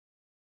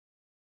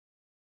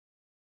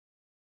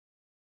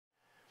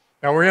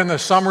Now we're in the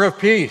summer of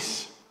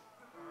peace,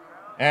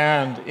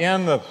 and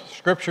in the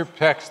scripture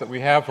text that we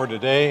have for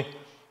today,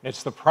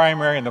 it's the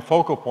primary and the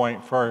focal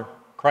point for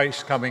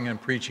Christ coming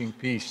and preaching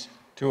peace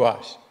to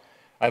us.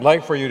 I'd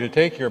like for you to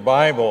take your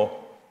Bible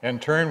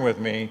and turn with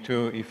me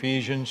to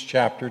Ephesians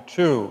chapter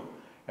 2,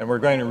 and we're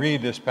going to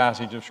read this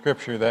passage of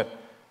scripture that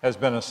has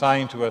been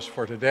assigned to us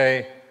for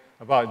today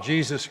about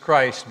Jesus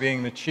Christ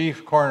being the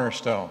chief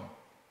cornerstone.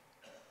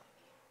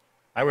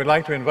 I would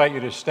like to invite you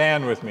to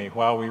stand with me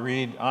while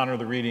we honor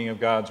the reading of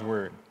God's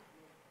Word.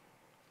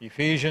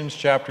 Ephesians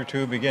chapter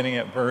 2, beginning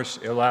at verse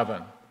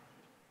 11.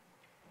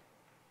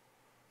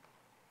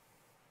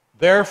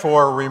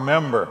 Therefore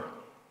remember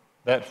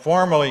that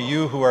formerly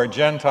you who are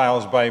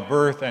Gentiles by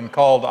birth and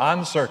called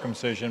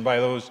uncircumcision by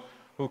those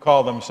who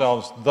call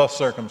themselves the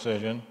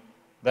circumcision,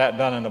 that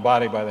done in the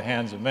body by the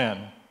hands of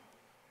men,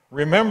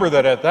 remember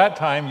that at that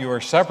time you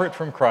were separate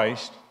from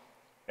Christ,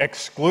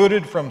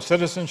 excluded from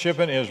citizenship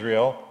in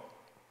Israel,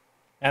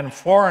 and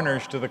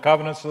foreigners to the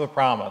covenants of the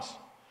promise,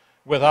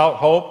 without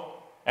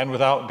hope and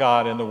without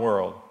God in the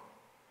world.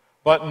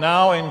 But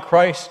now in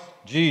Christ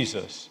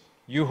Jesus,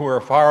 you who are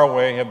far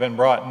away have been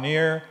brought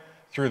near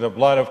through the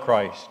blood of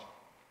Christ.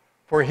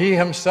 For he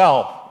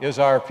himself is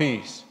our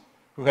peace,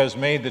 who has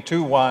made the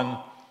two one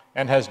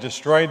and has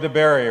destroyed the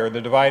barrier, the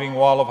dividing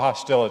wall of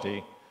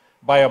hostility,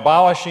 by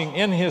abolishing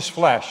in his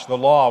flesh the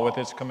law with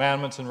its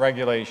commandments and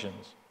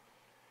regulations.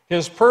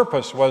 His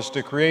purpose was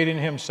to create in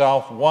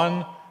himself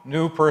one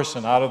new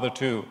person out of the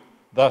two,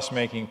 thus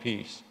making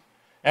peace.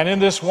 And in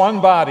this one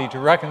body to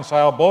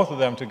reconcile both of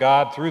them to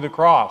God through the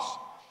cross,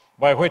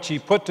 by which he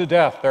put to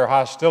death their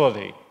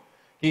hostility.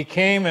 He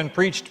came and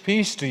preached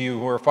peace to you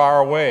who are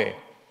far away,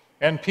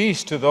 and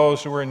peace to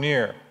those who are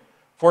near.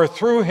 For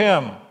through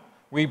him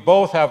we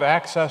both have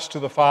access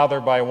to the Father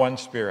by one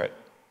Spirit.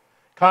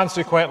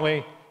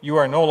 Consequently, you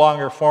are no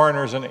longer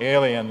foreigners and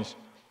aliens,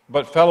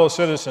 but fellow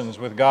citizens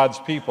with God's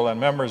people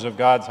and members of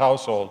God's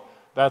household.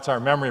 That's our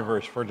memory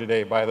verse for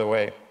today, by the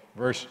way,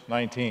 verse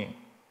 19.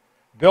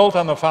 Built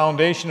on the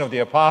foundation of the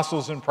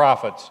apostles and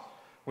prophets,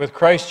 with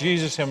Christ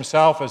Jesus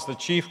himself as the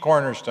chief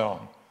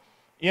cornerstone.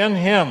 In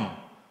him,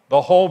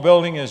 the whole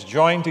building is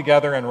joined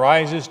together and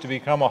rises to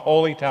become a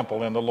holy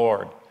temple in the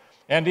Lord.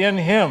 And in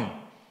him,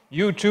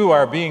 you too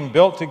are being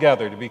built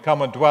together to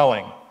become a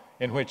dwelling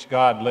in which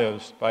God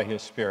lives by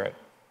his Spirit.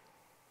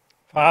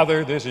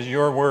 Father, this is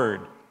your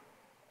word.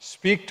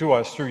 Speak to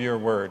us through your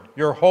word,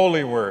 your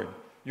holy word,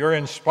 your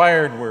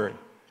inspired word.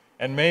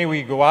 And may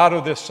we go out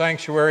of this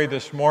sanctuary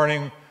this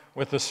morning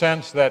with the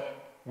sense that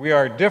we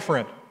are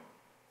different,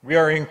 we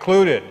are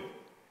included,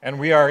 and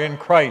we are in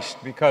Christ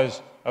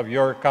because of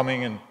your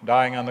coming and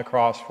dying on the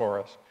cross for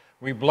us.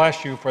 We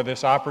bless you for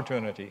this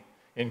opportunity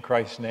in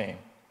Christ's name.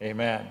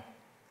 Amen.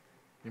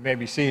 You may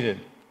be seated.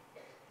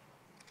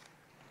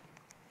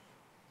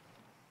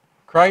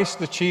 Christ,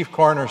 the chief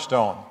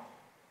cornerstone.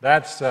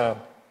 That's the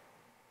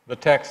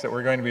text that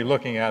we're going to be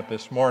looking at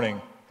this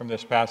morning from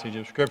this passage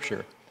of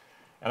Scripture.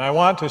 And I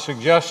want to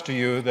suggest to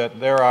you that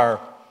there are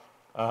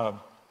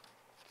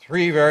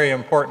three very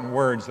important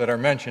words that are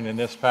mentioned in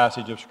this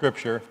passage of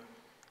Scripture.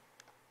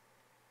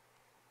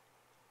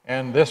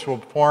 And this will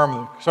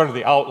form sort of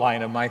the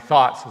outline of my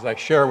thoughts as I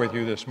share with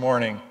you this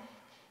morning.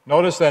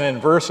 Notice that in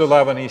verse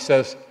 11 he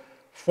says,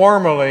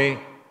 formerly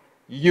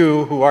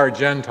you who are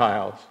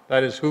Gentiles.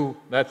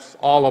 That's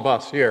all of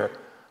us here.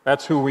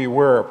 That's who we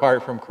were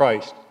apart from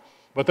Christ.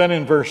 But then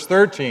in verse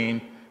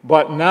 13,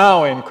 but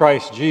now in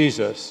Christ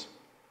Jesus,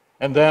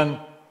 and then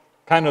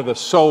kind of the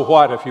so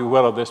what, if you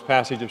will, of this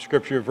passage of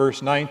Scripture,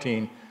 verse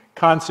 19,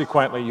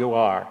 consequently you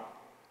are.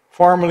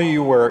 Formerly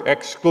you were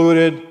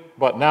excluded,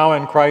 but now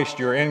in Christ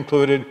you're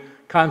included,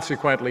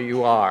 consequently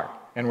you are.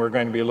 And we're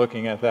going to be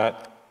looking at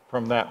that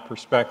from that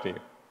perspective.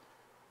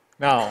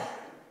 Now,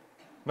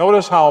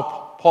 notice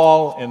how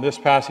Paul in this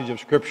passage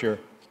of Scripture,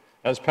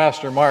 as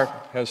Pastor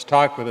Mark has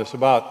talked with us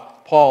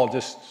about Paul,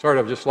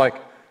 just like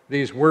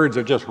these words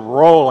are just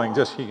rolling,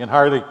 he can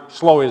hardly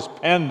slow his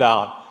pen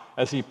down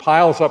as he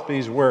piles up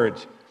these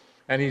words.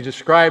 And he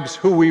describes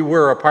who we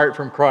were apart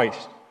from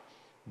Christ.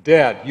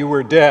 Dead, you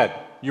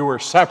were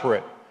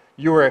separate,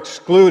 you were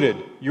excluded,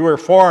 you were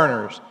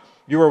foreigners,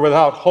 you were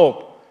without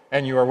hope,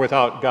 and you were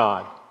without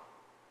God.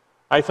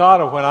 I thought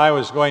of when I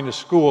was going to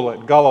school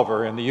at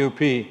Gulliver in the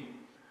UP,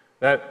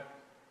 that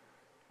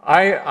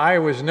I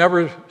was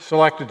never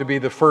selected to be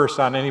the first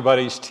on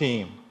anybody's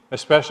team,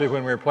 especially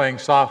when we were playing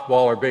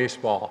softball or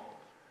baseball.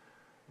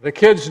 The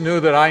kids knew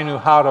that I knew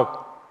how to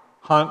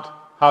hunt,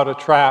 how to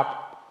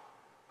trap,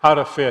 how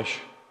to fish,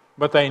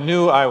 but they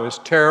knew I was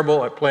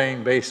terrible at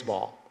playing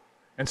baseball.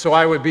 And so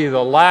I would be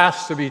the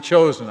last to be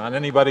chosen on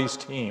anybody's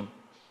team.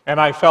 And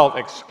I felt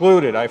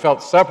excluded, I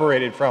felt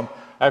separated from,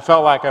 I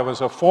felt like I was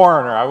a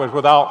foreigner, I was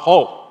without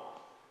hope.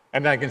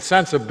 And I can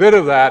sense a bit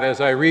of that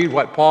as I read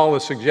what Paul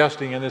is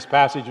suggesting in this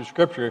passage of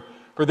Scripture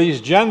for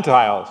these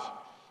Gentiles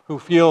who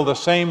feel the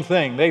same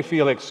thing. They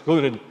feel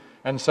excluded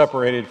and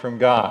separated from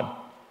God.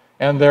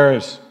 And there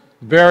is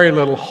very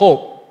little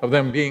hope of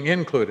them being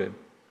included.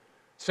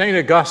 St.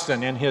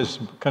 Augustine, in his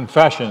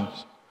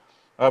Confessions,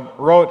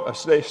 wrote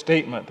a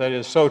statement that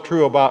is so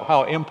true about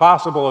how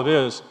impossible it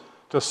is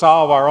to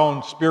solve our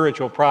own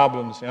spiritual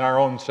problems in our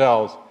own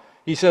selves.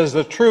 He says,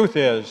 the truth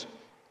is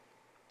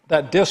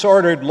that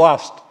disordered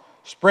lust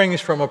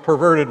springs from a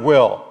perverted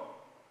will.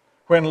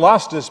 When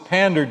lust is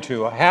pandered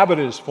to, a habit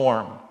is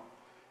formed.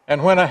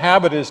 And when a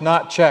habit is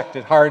not checked,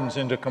 it hardens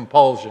into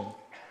compulsion.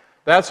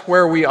 That's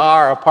where we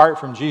are apart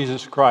from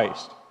Jesus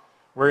Christ.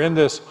 We're in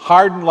this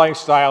hardened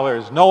lifestyle.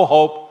 There's no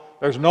hope.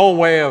 There's no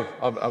way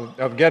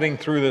of getting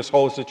through this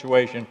whole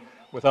situation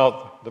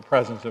without the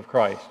presence of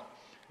Christ.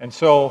 And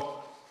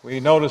so we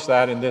notice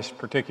that in this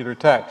particular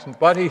text.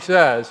 But he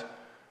says,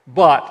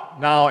 but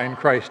now in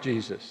Christ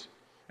Jesus.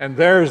 And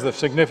there's the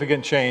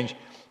significant change.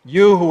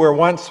 You who were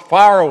once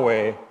far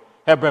away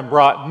have been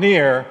brought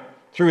near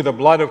through the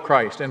blood of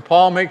Christ. And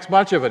Paul makes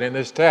much of it in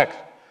this text.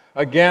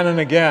 Again and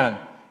again,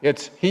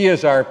 he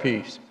is our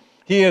peace.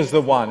 He is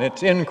the one.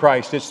 It's in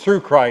Christ. It's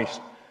through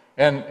Christ.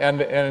 And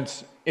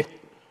it's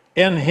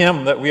in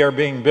him that we are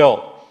being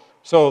built.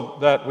 So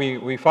that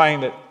we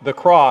find that the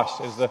cross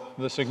is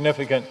the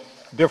significant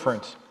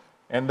difference.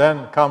 And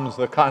then comes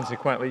the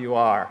consequently you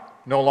are.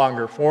 No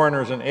longer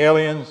foreigners and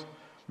aliens,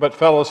 but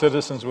fellow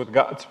citizens with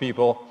God's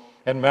people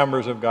and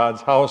members of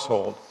God's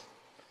household.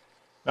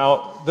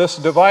 Now, this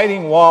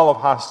dividing wall of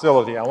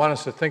hostility, I want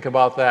us to think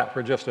about that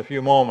for just a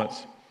few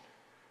moments.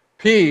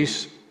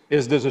 Peace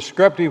is the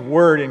descriptive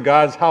word in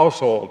God's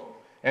household.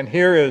 And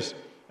here is,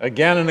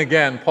 again and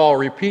again, Paul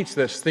repeats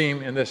this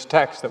theme in this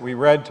text that we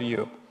read to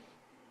you.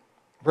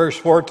 Verse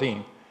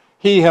 14,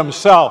 he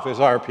himself is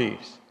our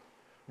peace.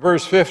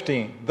 Verse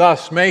 15,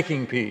 thus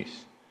making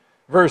peace.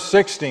 Verse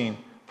 16,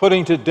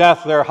 putting to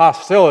death their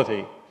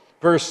hostility.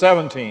 Verse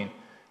 17,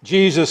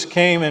 Jesus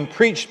came and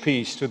preached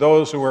peace to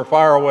those who were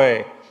far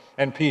away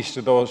and peace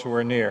to those who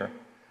were near.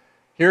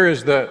 Here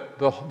is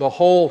the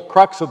whole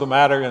crux of the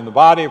matter in the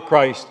body of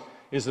Christ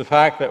is the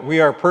fact that we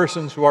are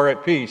persons who are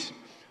at peace,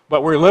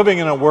 but we're living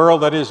in a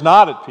world that is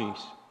not at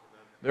peace.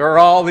 There are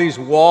all these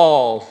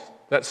walls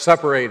that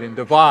separate and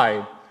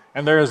divide,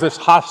 and there is this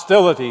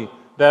hostility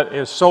that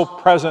is so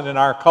present in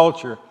our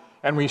culture,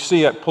 and we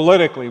see it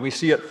politically, we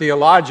see it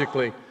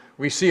theologically,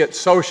 we see it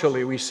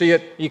socially, we see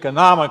it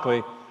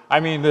economically. I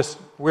mean,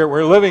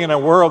 we're living in a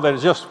world that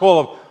is just full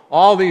of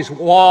all these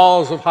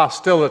walls of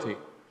hostility.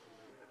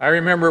 I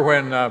remember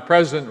when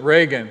President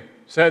Reagan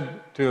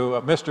said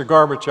to Mr.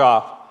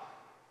 Gorbachev,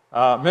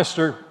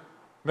 Mr.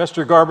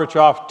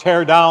 Gorbachev,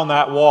 tear down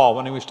that wall,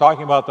 when he was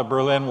talking about the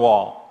Berlin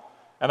Wall.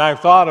 And I've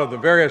thought of the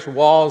various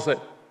walls that,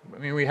 I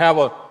mean, we have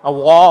a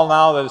wall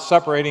now that is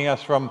separating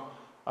us from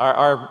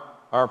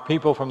our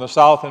people from the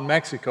south in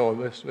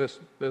Mexico,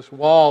 this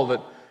wall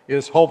that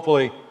is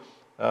hopefully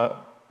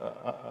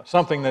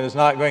something that is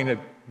not going to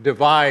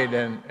divide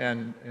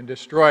and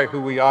destroy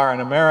who we are in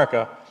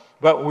America.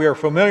 But we are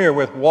familiar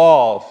with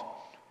walls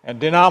and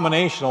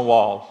denominational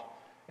walls.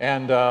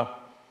 And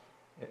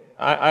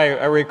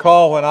I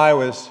recall when I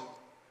was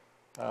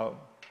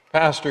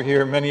pastor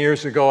here many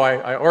years ago,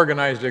 I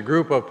organized a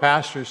group of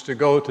pastors to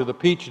go to the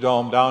Peach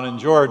Dome down in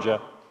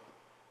Georgia.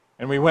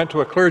 And we went to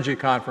a clergy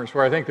conference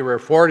where I think there were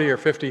 40 or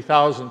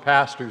 50,000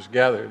 pastors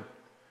gathered.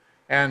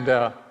 And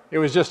it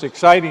was just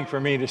exciting for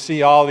me to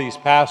see all these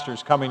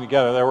pastors coming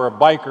together. There were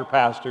biker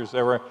pastors,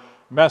 there were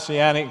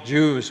Messianic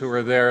Jews who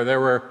were there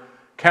were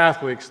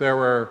Catholics, there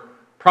were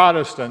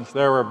Protestants,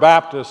 there were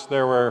Baptists,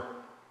 there were,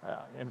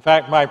 in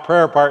fact, my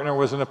prayer partner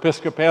was an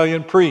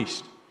Episcopalian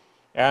priest.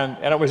 And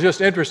it was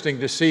just interesting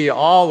to see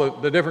all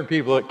the different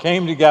people that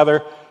came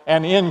together,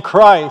 and in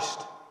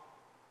Christ,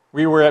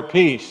 we were at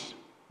peace.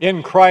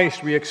 In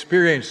Christ, we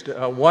experienced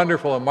a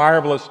wonderful and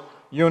marvelous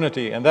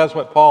unity, and that's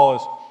what Paul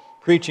is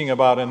preaching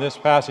about in this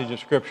passage of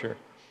Scripture.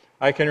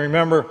 I can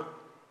remember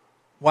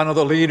one of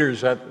the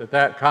leaders at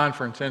that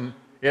conference in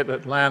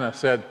Atlanta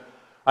said,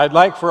 I'd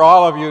like for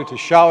all of you to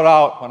shout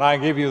out when I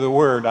give you the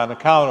word on a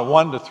count of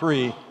 1 to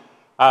 3,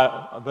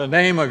 the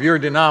name of your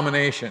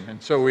denomination.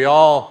 And so we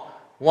all,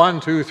 1,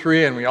 2,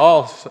 3, and we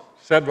all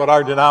said what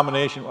our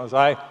denomination was.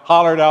 I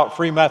hollered out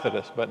Free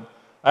Methodist, but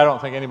I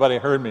don't think anybody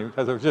heard me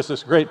because there was just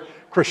this great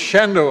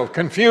crescendo of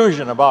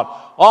confusion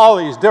about all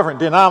these different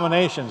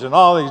denominations and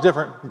all these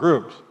different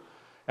groups.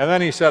 And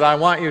then he said, I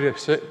want you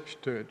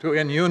to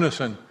in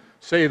unison,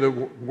 say the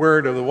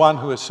word of the one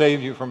who has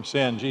saved you from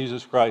sin,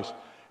 Jesus Christ.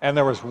 And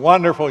there was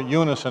wonderful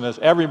unison as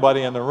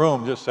everybody in the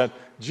room just said,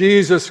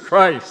 Jesus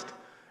Christ.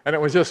 And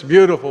it was just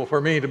beautiful for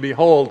me to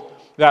behold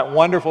that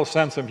wonderful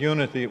sense of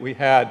unity that we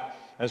had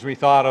as we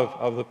thought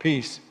of the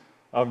peace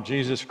of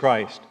Jesus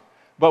Christ.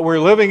 But we're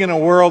living in a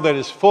world that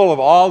is full of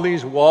all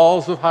these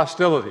walls of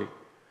hostility.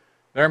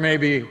 There may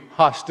be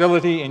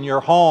hostility in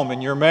your home,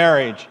 in your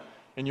marriage,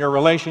 in your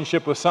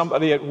relationship with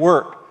somebody at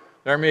work.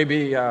 There may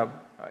be,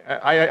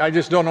 I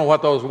just don't know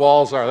what those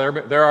walls are.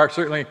 There are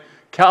certainly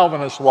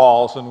Calvinist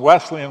walls and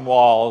Wesleyan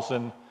walls,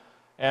 and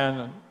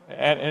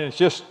it's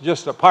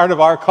just a part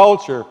of our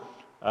culture.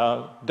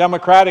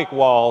 Democratic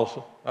walls,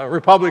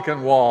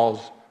 Republican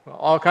walls,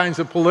 all kinds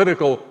of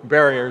political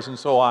barriers and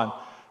so on.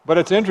 But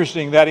it's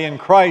interesting that in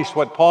Christ,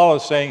 what Paul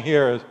is saying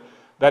here is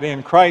that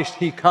in Christ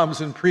he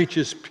comes and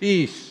preaches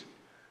peace.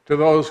 to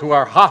those who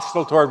are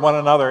hostile toward one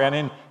another. And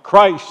in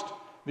Christ,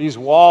 these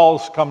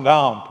walls come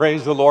down.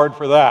 Praise the Lord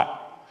for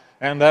that.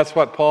 And that's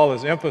what Paul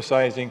is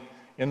emphasizing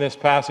in this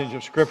passage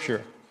of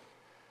Scripture.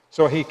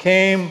 So he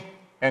came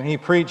and he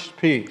preached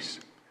peace.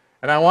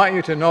 And I want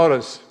you to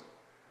notice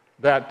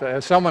that,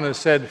 as someone has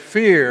said,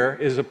 fear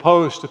is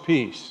opposed to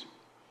peace.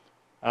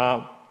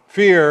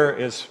 Fear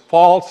is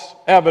false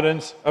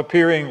evidence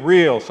appearing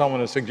real, someone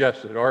has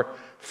suggested, or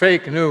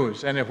fake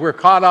news. And if we're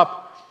caught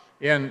up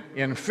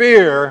in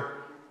fear,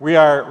 we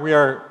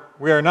are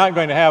not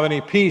going to have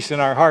any peace in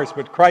our hearts,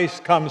 but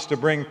Christ comes to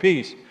bring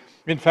peace.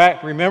 In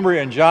fact, remember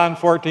in John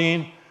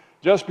 14,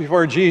 just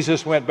before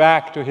Jesus went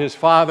back to his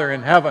Father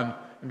in heaven,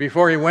 and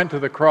before he went to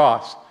the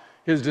cross,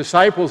 his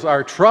disciples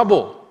are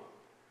troubled,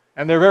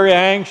 and they're very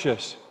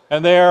anxious,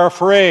 and they are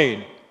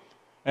afraid.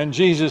 And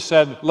Jesus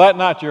said, "Let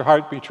not your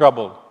heart be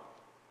troubled.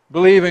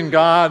 Believe in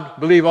God,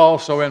 believe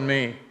also in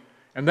me."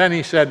 And then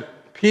he said,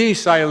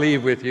 "Peace I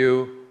leave with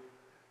you,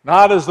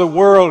 not as the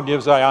world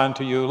gives I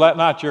unto you. Let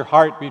not your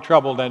heart be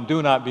troubled, and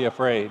do not be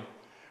afraid."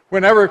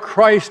 Whenever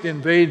Christ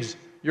invades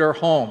your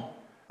home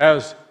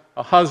as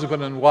a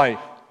husband and wife,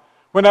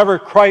 whenever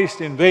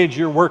Christ invades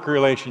your work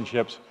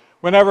relationships,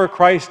 whenever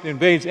Christ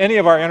invades any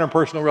of our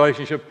interpersonal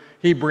relationships,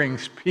 he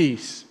brings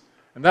peace.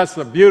 And that's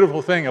the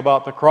beautiful thing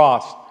about the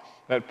cross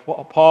that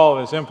Paul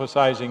is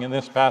emphasizing in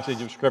this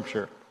passage of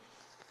Scripture.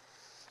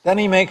 Then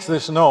he makes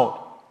this note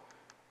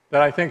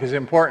that I think is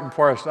important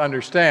for us to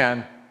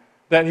understand,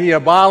 that he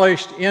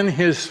abolished in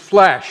his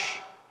flesh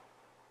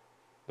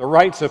the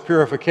rites of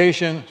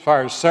purification as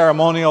far as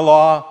ceremonial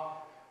law,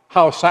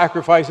 how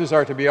sacrifices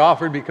are to be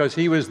offered, because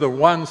he was the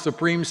one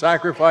supreme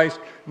sacrifice.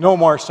 No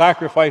more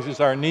sacrifices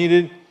are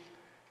needed.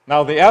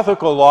 Now the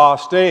ethical law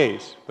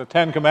stays. The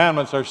Ten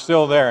Commandments are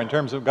still there in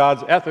terms of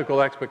God's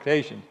ethical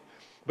expectations.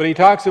 But he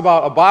talks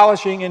about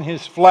abolishing in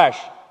his flesh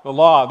the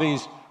law,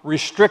 these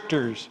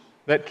restrictors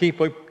that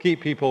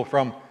keep people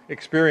from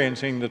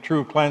experiencing the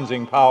true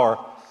cleansing power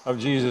of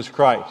Jesus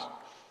Christ.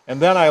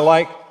 And then I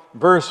like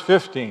verse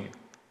 15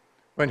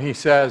 when he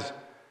says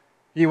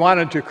he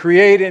wanted to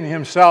create in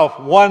himself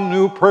one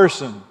new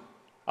person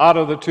out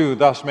of the two,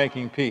 thus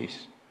making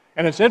peace.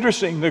 And it's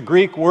interesting, the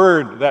Greek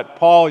word that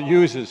Paul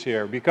uses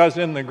here, because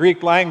in the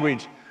Greek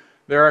language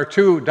there are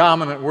two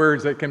dominant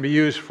words that can be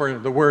used for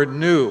the word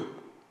new.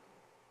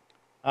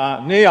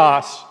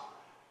 Neos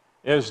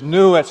is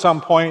new at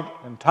some point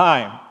in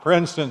time. For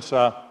instance,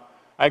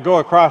 I go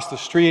across the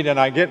street and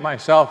I get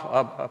myself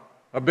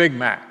a Big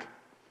Mac.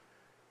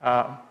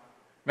 Now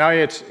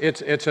it's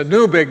a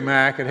new Big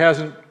Mac. It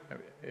hasn't.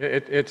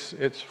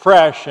 It's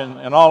fresh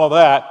and all of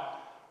that.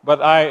 But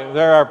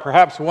there are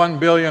perhaps 1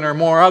 billion or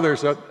more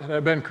others that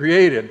have been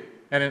created,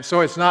 and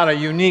so it's not a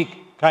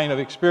unique kind of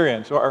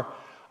experience. Or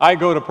I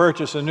go to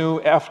purchase a new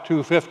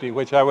F-250,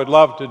 which I would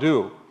love to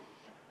do.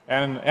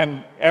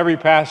 And every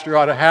pastor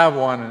ought to have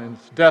one, and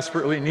it's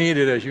desperately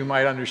needed, as you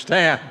might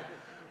understand.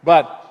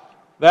 But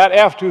that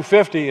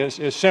F-250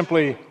 is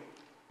simply,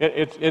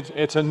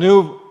 it's a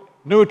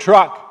new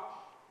truck,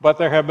 but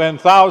there have been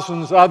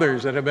thousands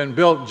others that have been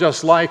built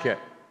just like it.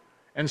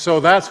 And so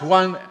that's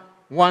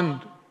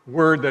one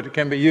word that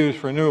can be used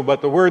for new.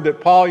 But the word that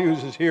Paul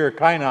uses here,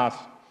 kainos,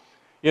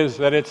 is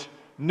that it's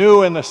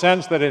new in the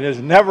sense that it has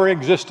never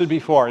existed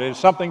before. It is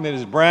something that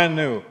is brand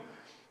new,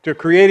 to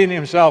creating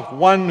himself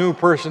one new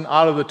person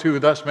out of the two,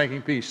 thus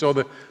making peace. So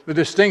the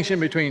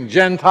distinction between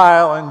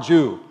Gentile and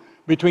Jew,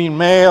 between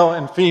male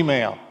and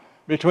female,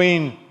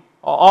 between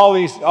all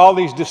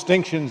these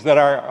distinctions that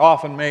are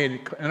often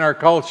made in our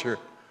culture,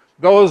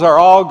 those are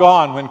all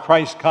gone when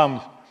Christ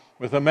comes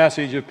with a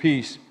message of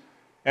peace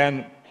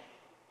and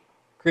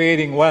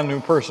creating one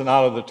new person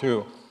out of the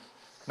two.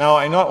 Now,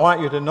 I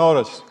want you to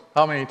notice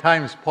how many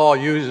times Paul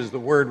uses the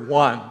word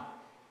one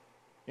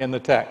in the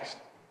text.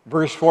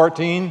 Verse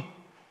 14,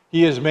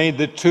 he has made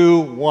the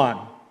two one.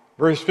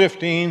 Verse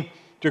 15,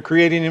 to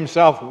creating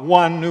himself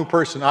one new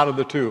person out of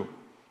the two.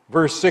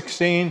 Verse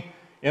 16,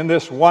 in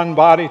this one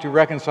body to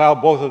reconcile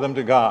both of them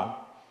to God.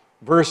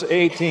 Verse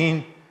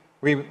 18,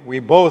 we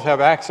both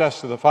have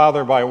access to the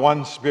Father by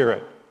one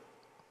Spirit.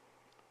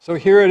 So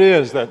here it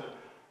is that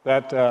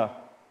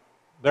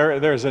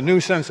there's a new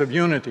sense of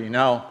unity.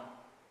 Now,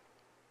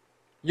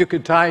 you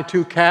could tie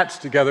two cats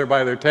together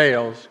by their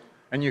tails,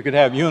 and you could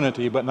have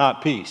unity but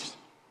not peace.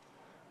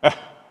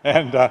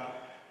 And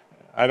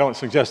I don't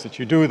suggest that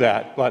you do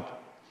that,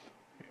 but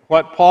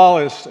what Paul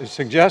is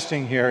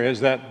suggesting here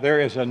is that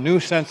there is a new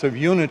sense of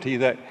unity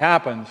that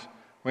happens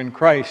when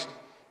Christ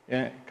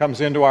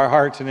comes into our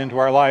hearts and into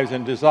our lives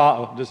and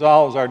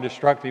dissolves our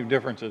destructive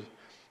differences.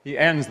 He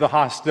ends the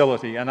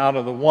hostility, and out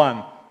of the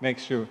one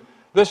makes two.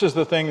 This is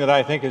the thing that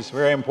I think is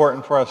very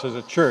important for us as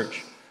a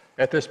church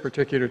at this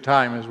particular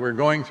time, as we're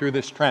going through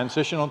this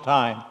transitional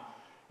time,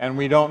 and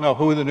we don't know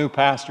who the new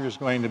pastor is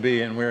going to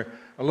be, and we're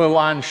a little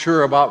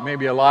unsure about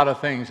maybe a lot of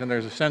things, and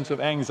there's a sense of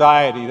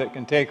anxiety that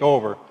can take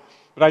over.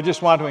 But I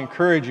just want to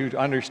encourage you to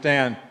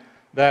understand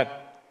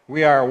that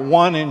we are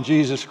one in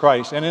Jesus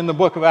Christ. And in the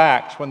book of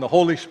Acts, when the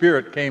Holy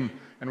Spirit came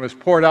and was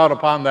poured out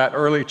upon that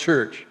early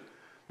church,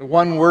 The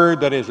one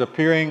word that is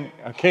appearing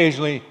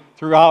occasionally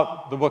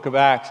throughout the book of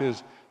Acts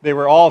is they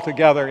were all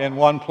together in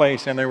one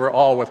place and they were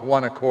all with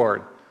one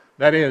accord.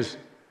 That is,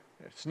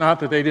 it's not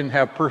that they didn't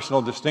have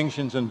personal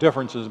distinctions and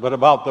differences, but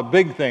about the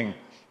big thing,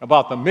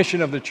 about the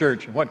mission of the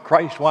church and what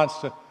Christ wants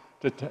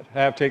to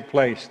have take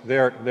place.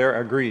 They're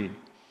agreed.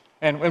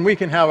 And we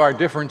can have our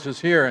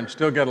differences here and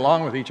still get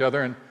along with each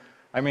other. And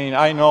I mean,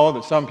 I know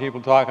that some people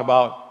talk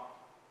about,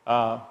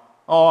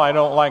 I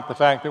don't like the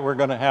fact that we're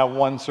going to have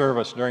one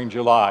service during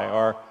July,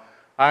 or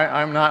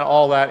I'm not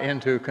all that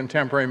into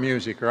contemporary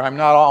music, or I'm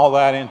not all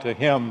that into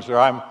hymns, or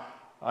I'm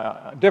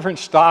different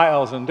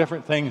styles and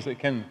different things that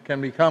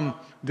can become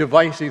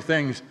divisive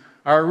things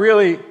are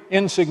really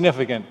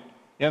insignificant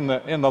in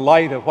the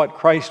light of what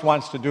Christ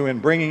wants to do in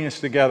bringing us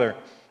together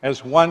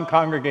as one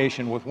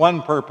congregation with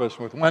one purpose,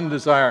 with one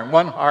desire and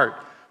one heart,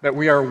 that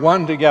we are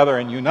one together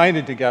and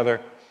united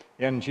together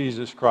in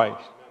Jesus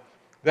Christ.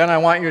 Then I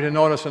want you to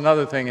notice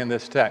another thing in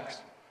this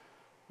text,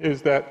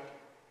 is that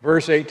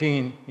verse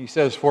 18, he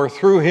says, "For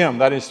through him,"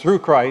 that is through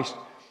Christ,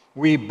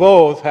 "we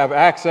both have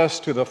access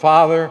to the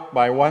Father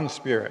by one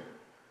Spirit."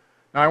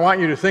 Now I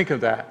want you to think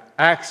of that,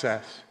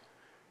 access.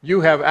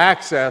 You have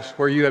access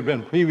where you had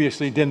been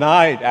previously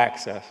denied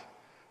access,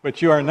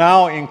 but you are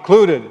now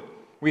included.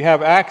 We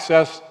have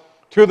access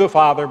to the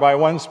Father by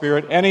one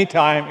Spirit,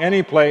 anytime,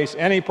 any place,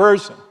 any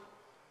person.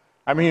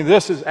 I mean,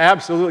 this is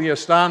absolutely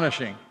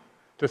astonishing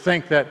to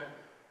think that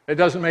it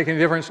doesn't make any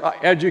difference,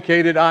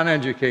 educated,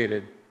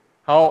 uneducated,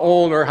 how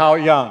old or how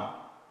young,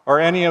 or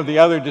any of the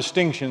other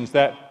distinctions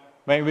that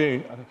may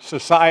be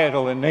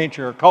societal in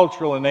nature or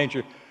cultural in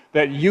nature,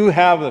 that you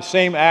have the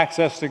same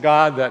access to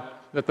God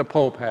that the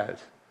Pope has.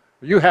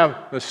 You have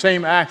the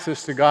same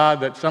access to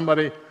God that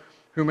somebody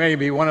who may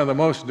be one of the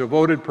most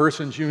devoted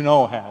persons you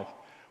know has.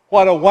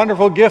 What a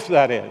wonderful gift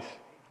that is.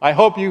 I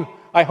hope you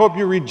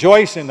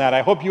rejoice in that.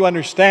 I hope you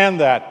understand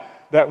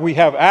that we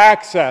have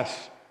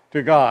access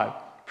to God.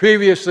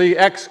 Previously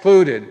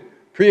excluded,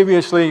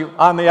 previously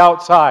on the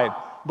outside,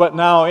 but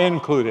now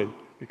included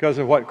because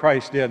of what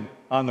Christ did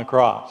on the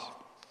cross.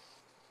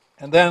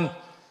 And then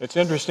it's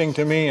interesting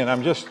to me, and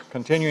I'm just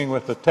continuing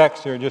with the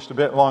text here just a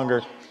bit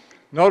longer.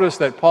 Notice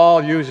that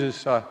Paul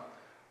uses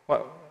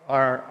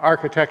our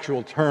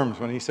architectural terms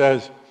when he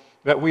says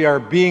that we are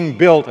being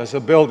built as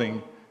a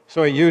building.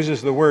 So he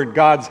uses the word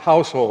God's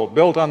household,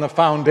 built on the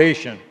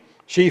foundation,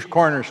 chief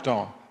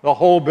cornerstone, the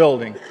whole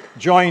building,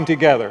 joined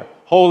together,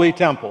 holy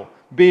temple,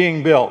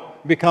 being built,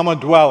 become a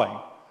dwelling.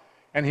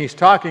 And he's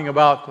talking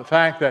about the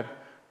fact that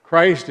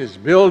Christ is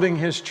building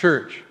his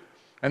church,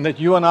 and that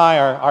you and I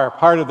are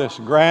part of this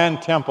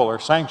grand temple or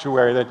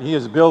sanctuary that he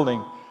is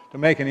building to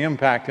make an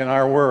impact in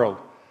our world.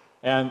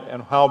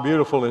 And how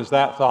beautiful is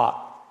that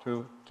thought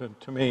to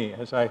me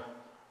as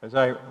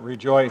I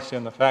rejoice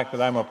in the fact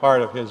that I'm a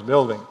part of his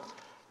building.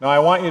 Now I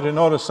want you to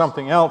notice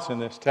something else in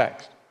this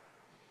text,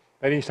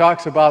 that he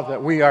talks about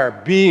that we are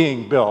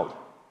being built.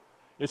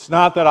 It's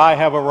not that I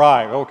have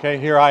arrived. Okay,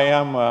 here I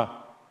am,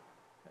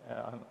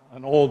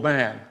 an old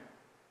man.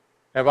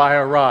 Have I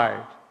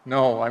arrived?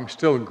 No, I'm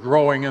still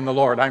growing in the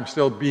Lord. I'm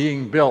still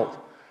being built.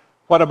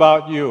 What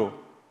about you?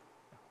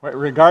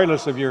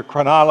 Regardless of your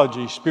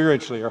chronology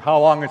spiritually or how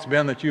long it's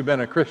been that you've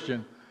been a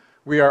Christian,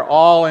 we are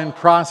all in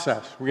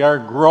process. We are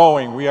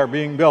growing. We are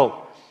being built.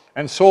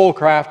 And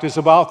Soulcraft is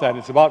about that.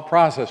 It's about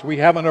process. We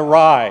haven't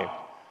arrived.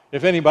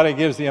 If anybody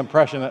gives the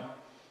impression that,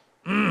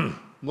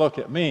 look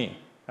at me.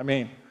 I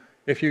mean,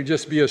 if you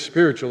just be as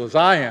spiritual as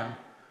I am,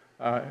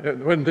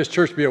 wouldn't this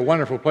church be a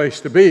wonderful place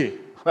to be?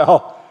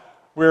 Well,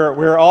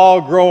 we're all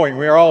growing.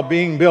 We are all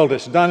being built.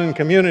 It's done in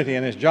community.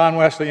 And as John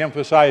Wesley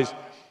emphasized,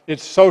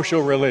 it's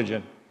social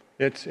religion.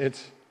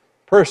 It's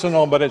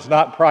personal, but it's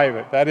not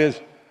private. That is,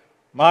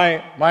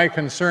 my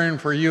concern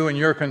for you and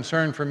your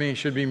concern for me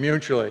should be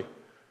mutually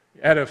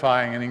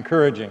edifying and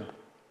encouraging,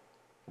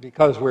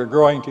 because we're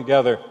growing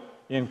together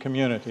in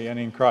community and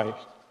in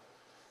Christ.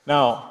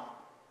 Now,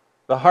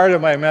 the heart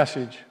of my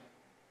message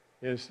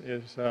is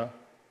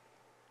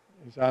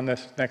on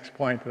this next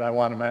point that I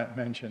want to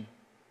mention.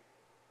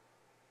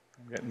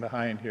 I'm getting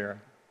behind here.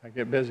 I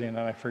get busy and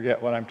then I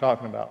forget what I'm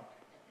talking about.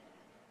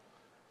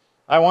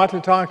 I want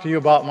to talk to you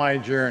about my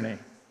journey.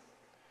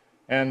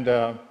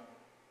 And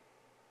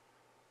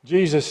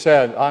Jesus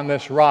said, "On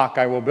this rock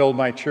I will build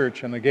my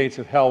church, and the gates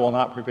of hell will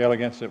not prevail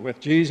against it,"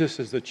 with Jesus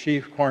as the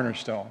chief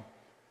cornerstone.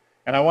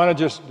 And I want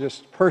to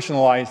just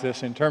personalize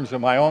this in terms of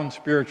my own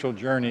spiritual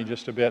journey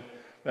just a bit,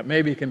 that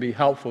maybe can be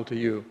helpful to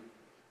you.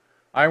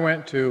 I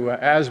went to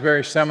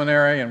Asbury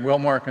Seminary in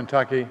Wilmore,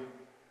 Kentucky.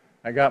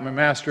 I got my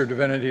Master of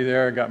Divinity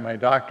there, got my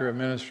Doctor of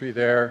Ministry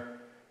there,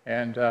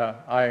 and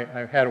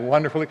I had a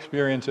wonderful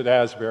experience at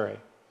Asbury.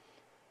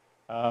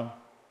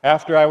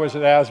 After I was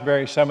at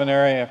Asbury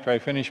Seminary, after I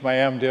finished my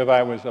MDiv,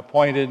 I was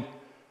appointed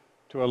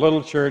to a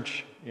little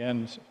church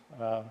in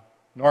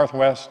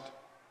northwest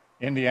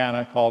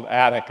Indiana called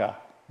Attica,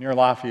 near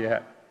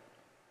Lafayette.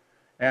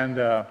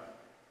 And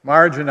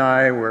Marge and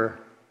I were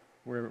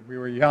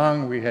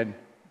young. We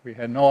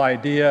had no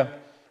idea.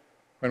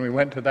 When we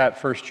went to that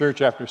first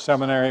church after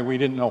seminary, we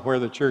didn't know where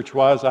the church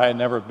was. I had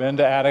never been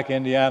to Attica,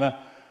 Indiana.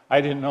 I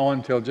didn't know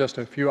until just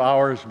a few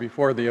hours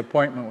before the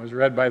appointment was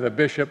read by the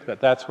bishop that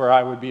that's where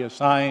I would be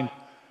assigned.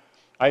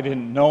 I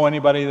didn't know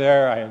anybody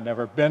there. I had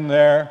never been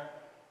there.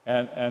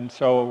 And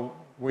so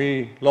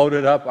we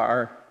loaded up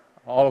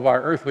all of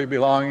our earthly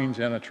belongings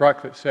in a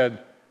truck that said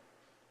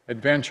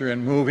Adventure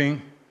in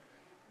Moving,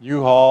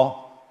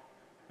 U-Haul,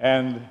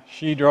 and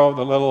she drove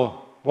the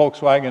little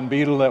Volkswagen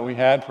Beetle that we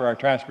had for our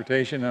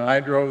transportation, and I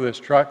drove this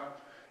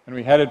truck, and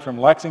we headed from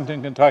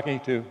Lexington,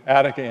 Kentucky to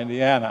Attica,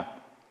 Indiana.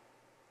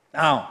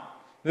 Now,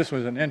 this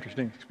was an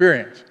interesting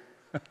experience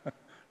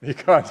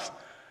because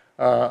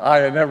I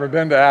had never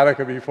been to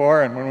Attica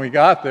before, and when we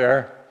got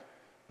there,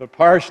 the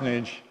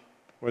parsonage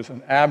was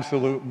an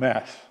absolute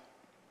mess.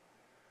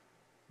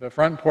 The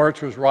front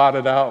porch was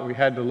rotted out. We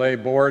had to lay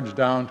boards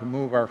down to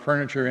move our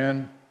furniture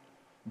in.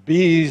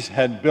 Bees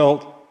had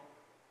built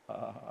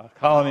a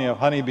colony of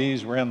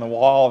honeybees were in the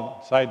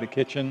wall inside the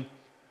kitchen.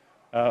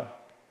 The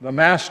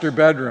master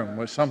bedroom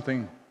was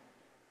something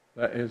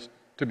that is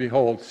to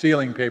behold.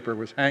 Ceiling paper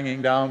was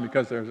hanging down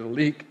because there was a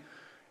leak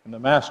in the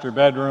master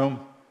bedroom.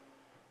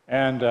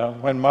 And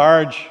when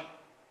Marge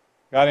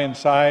got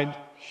inside,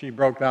 she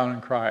broke down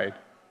and cried.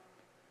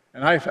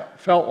 And I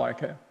felt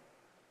like it,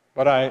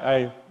 but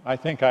I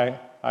think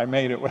I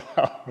made it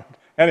without.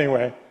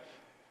 Anyway,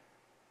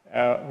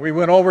 we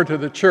went over to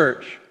the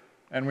church,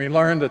 and we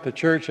learned that the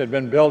church had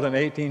been built in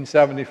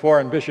 1874,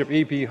 and Bishop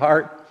E.P.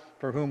 Hart,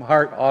 for whom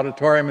Hart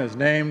Auditorium is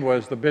named,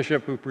 was the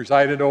bishop who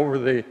presided over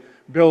the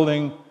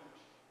building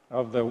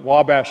of the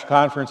Wabash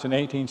Conference in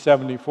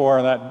 1874,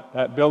 and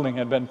that building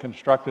had been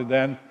constructed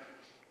then.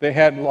 They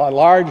had a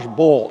large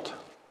bolt,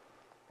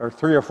 or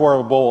 3 or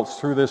 4 bolts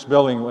through this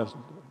building.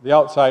 The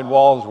outside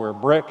walls were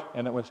brick,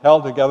 and it was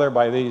held together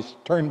by these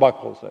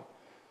turnbuckles that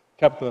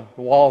kept the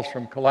walls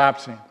from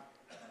collapsing.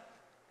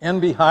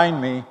 In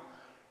behind me,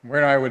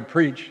 where I would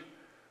preach,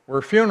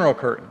 were funeral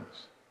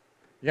curtains.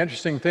 The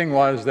interesting thing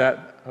was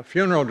that a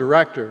funeral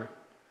director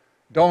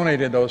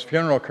donated those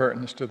funeral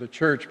curtains to the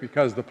church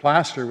because the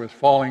plaster was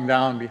falling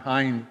down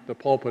behind the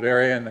pulpit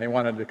area, and they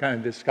wanted to kind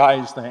of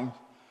disguise things.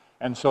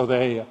 And so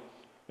they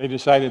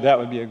decided that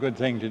would be a good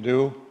thing to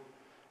do.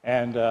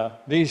 And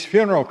these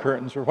funeral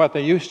curtains were what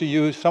they used to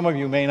use. Some of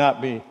you may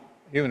not be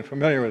even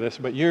familiar with this,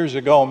 but years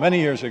ago,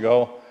 many years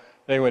ago,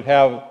 they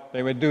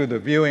would do the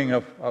viewing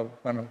of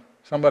when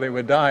somebody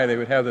would die, they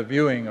would have the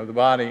viewing of the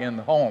body in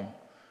the home,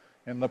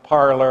 in the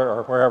parlor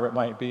or wherever it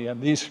might be.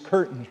 And these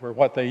curtains were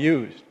what they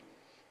used.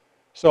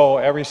 So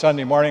every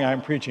Sunday morning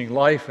I'm preaching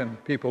life,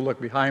 and people look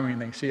behind me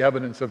and they see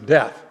evidence of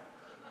death.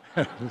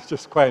 It's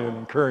just quite an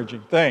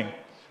encouraging thing.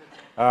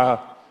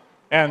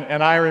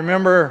 And I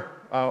remember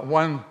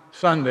one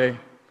Sunday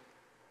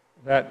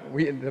that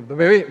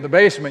the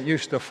basement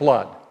used to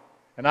flood.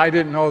 And I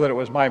didn't know that it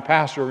was my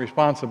pastoral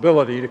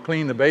responsibility to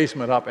clean the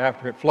basement up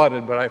after it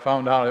flooded, but I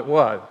found out it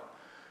was.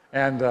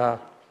 And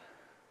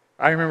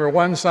I remember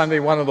one Sunday,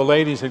 one of the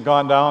ladies had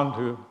gone down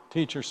to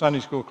teach her Sunday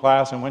school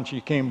class, and when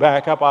she came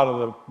back up out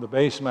of the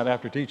basement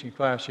after teaching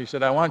class, she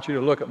said, "I want you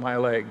to look at my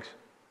legs."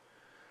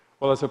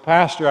 Well, as a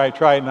pastor, I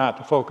tried not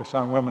to focus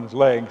on women's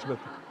legs, but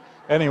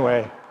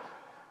anyway,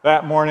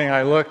 that morning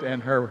I looked,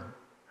 and her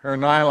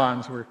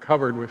nylons were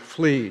covered with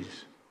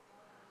fleas.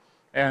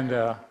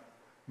 And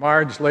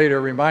Marge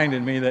later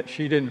reminded me that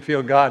she didn't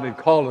feel God had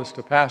called us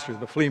to pastor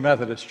the Flea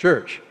Methodist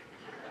Church.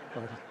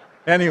 But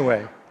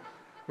anyway,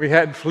 we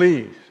had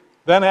fleas.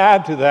 Then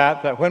add to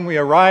that when we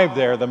arrived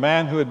there, the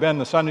man who had been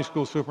the Sunday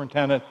school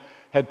superintendent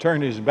had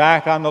turned his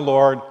back on the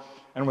Lord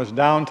and was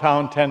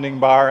downtown tending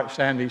bar at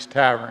Sandy's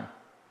Tavern.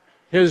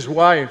 His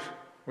wife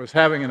was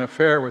having an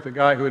affair with the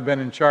guy who had been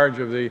in charge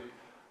of the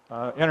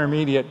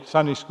intermediate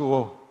Sunday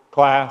school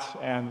class,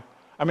 and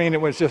I mean,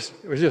 it was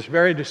just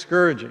very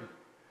discouraging.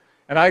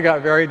 And I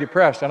got very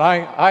depressed, and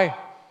I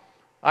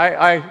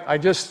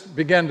just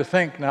began to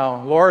think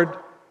now, Lord,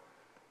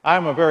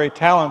 I'm a very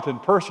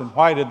talented person.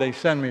 Why did they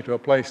send me to a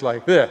place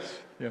like this?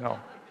 You know,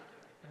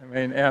 I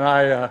mean, and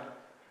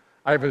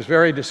I was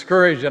very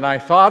discouraged, and I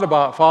thought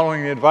about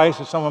following the advice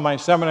of some of my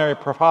seminary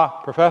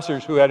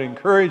professors who had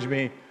encouraged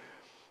me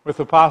with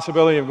the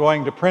possibility of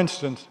going to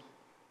Princeton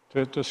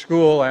to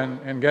school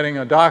and getting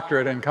a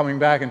doctorate and coming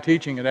back and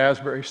teaching at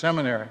Asbury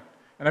Seminary.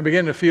 And I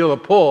began to feel a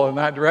pull in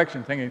that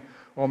direction, thinking,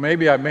 well,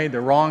 maybe I made the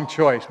wrong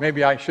choice.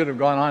 Maybe I should have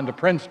gone on to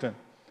Princeton.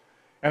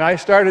 And I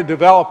started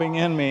developing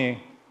in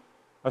me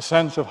a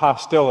sense of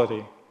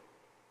hostility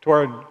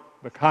toward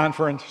the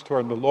conference,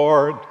 toward the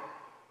Lord,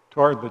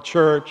 toward the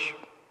church,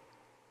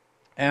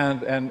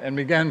 and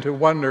began to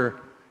wonder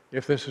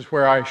if this is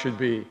where I should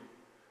be.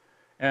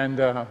 And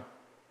there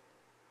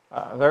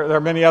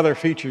are many other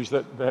features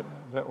that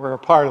were a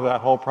part of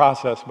that whole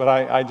process, but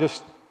I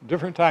just,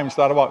 different times,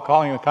 thought about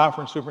calling the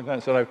conference superintendent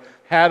and said, I've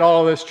had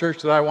all this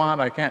church that I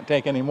want, I can't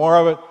take any more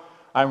of it,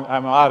 I'm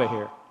out of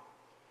here.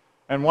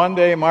 And one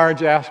day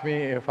Marge asked me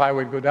if I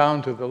would go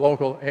down to the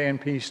local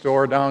A&P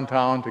store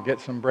downtown to get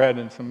some bread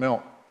and some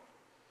milk.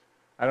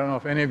 I don't know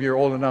if any of you are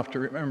old enough to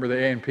remember the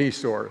A&P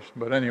stores,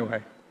 but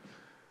anyway.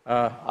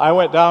 I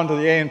went down to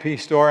the A&P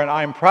store, and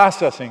I'm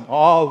processing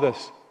all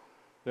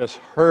this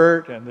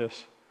hurt and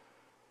this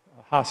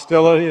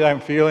hostility that I'm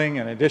feeling.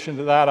 In addition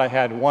to that, I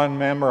had one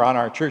member on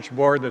our church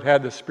board that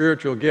had the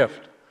spiritual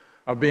gift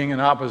of being in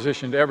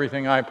opposition to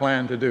everything I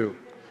planned to do.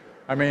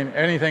 I mean,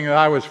 anything that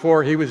I was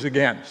for, he was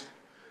against.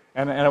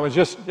 And it was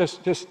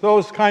just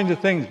those kinds of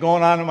things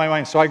going on in my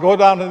mind. So I go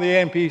down to the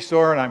A&P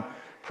store, and I'm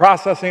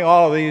processing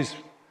all of these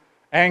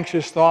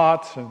anxious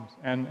thoughts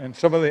and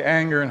some of the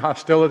anger and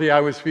hostility I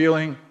was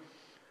feeling.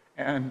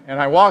 And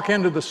I walk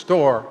into the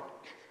store,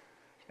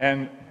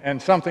 and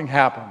something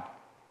happened.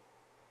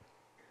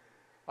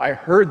 I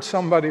heard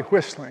somebody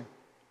whistling.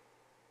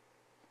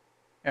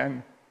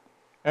 And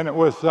it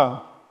was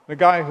the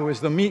guy who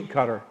was the meat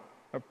cutter.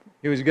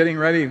 He was getting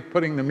ready,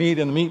 putting the meat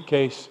in the meat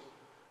case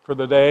for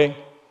the day.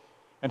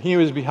 And he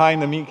was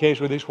behind the meat case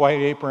with his white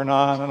apron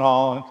on and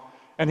all.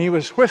 And he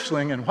was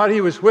whistling, and what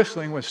he was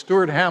whistling was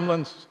Stuart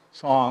Hamlin's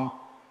song,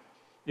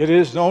 "It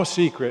Is No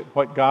Secret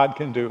What God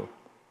Can Do."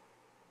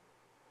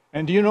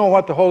 And do you know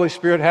what the Holy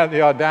Spirit had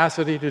the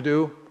audacity to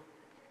do?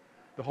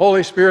 The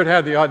Holy Spirit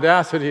had the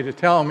audacity to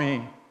tell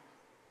me,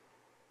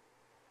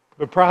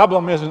 the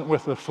problem isn't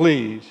with the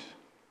fleas.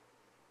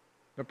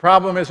 The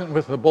problem isn't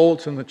with the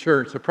bolts in the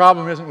church. The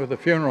problem isn't with the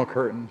funeral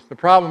curtains. The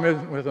problem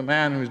isn't with the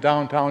man who's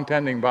downtown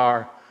tending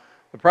bar.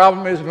 The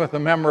problem isn't with the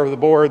member of the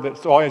board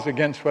that's always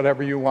against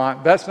whatever you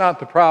want. That's not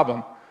the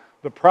problem.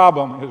 The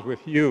problem is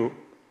with you.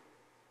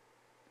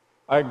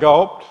 I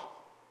gulped,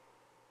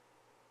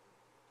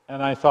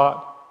 and I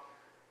thought,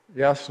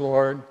 yes,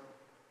 Lord.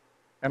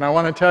 And I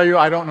want to tell you,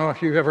 I don't know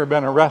if you've ever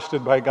been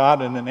arrested by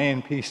God in an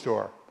A&P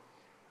store,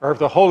 or if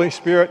the Holy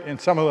Spirit in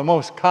some of the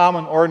most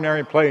common,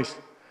 ordinary place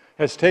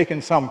has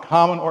taken some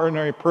common,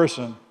 ordinary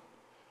person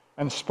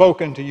and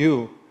spoken to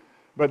you.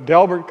 But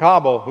Delbert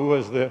Cobble, who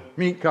was the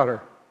meat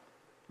cutter,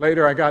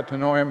 later I got to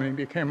know him, and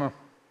he became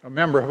a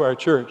member of our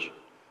church.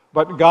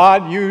 But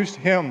God used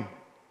him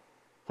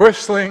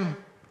whistling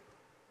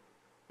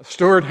a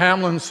Stuart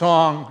Hamlin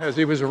song as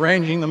he was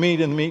arranging the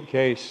meat in the meat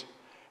case.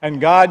 And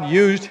God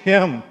used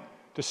him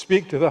to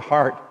speak to the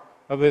heart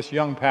of this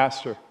young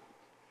pastor.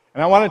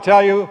 And I want to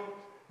tell you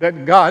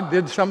that God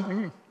did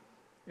something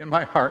in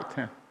my heart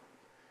then.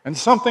 And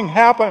something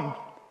happened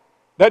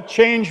that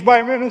changed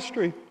my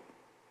ministry.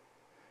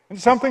 And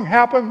something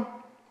happened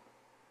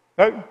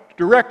that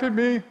directed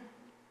me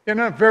in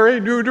a very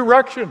new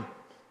direction.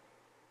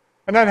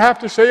 And I'd have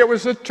to say it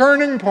was a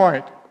turning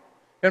point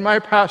in my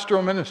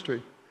pastoral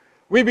ministry.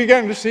 We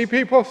began to see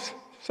people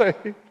say,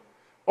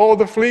 oh,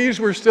 the fleas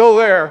were still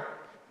there,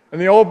 and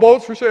the old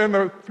bolts were still, and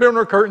the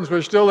funeral curtains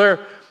were still there.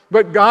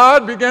 But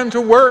God began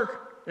to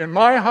work in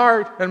my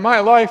heart and my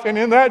life and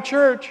in that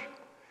church.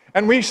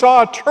 And we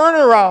saw a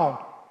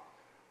turnaround.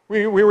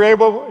 We were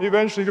able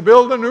eventually to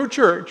build a new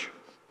church.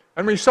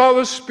 And we saw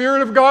the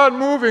Spirit of God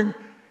moving.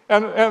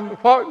 And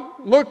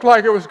what looked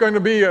like it was going to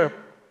be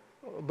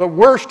the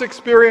worst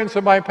experience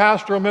of my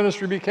pastoral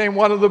ministry became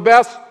one of the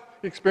best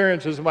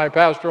experiences of my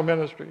pastoral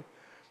ministry.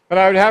 And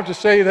I would have to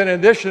say that in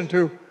addition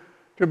to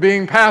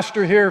being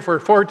pastor here for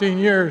 14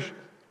 years,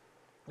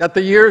 that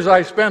the years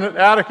I spent at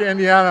Attica,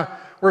 Indiana,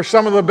 were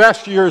some of the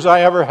best years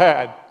I ever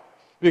had.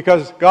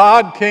 Because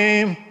God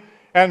came,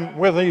 and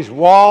with these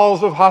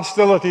walls of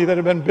hostility that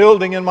had been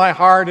building in my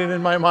heart and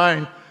in my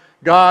mind,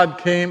 God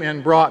came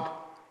and brought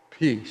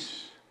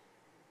peace.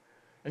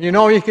 And you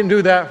know He can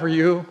do that for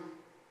you.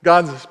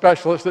 God's a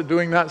specialist at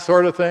doing that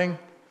sort of thing.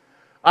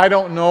 I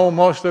don't know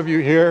most of you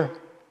here,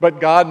 but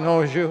God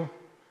knows you.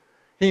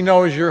 He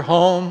knows your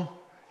home.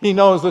 He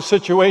knows the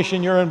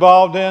situation you're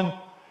involved in.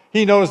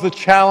 He knows the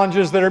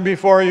challenges that are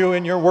before you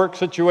in your work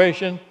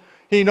situation.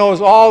 He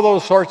knows all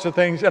those sorts of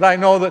things. And I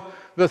know that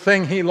the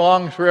thing He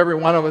longs for every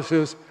one of us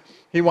is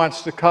He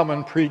wants to come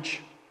and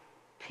preach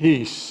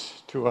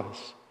peace to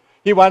us.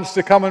 He wants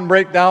to come and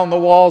break down the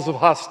walls of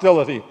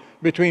hostility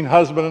between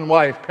husband and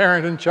wife,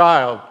 parent and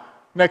child,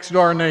 next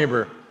door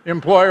neighbor,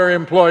 employer,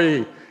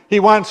 employee. He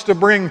wants to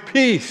bring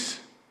peace.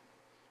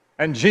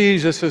 And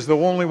Jesus is the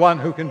only one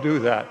who can do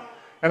that.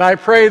 And I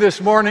pray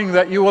this morning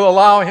that you will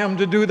allow Him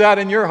to do that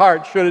in your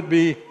heart, should it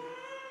be,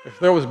 if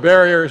those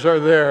barriers are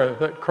there,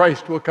 that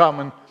Christ will come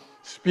and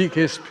speak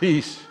His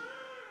peace.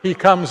 He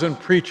comes and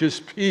preaches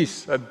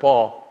peace, said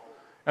Paul.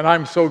 And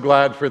I'm so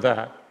glad for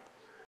that.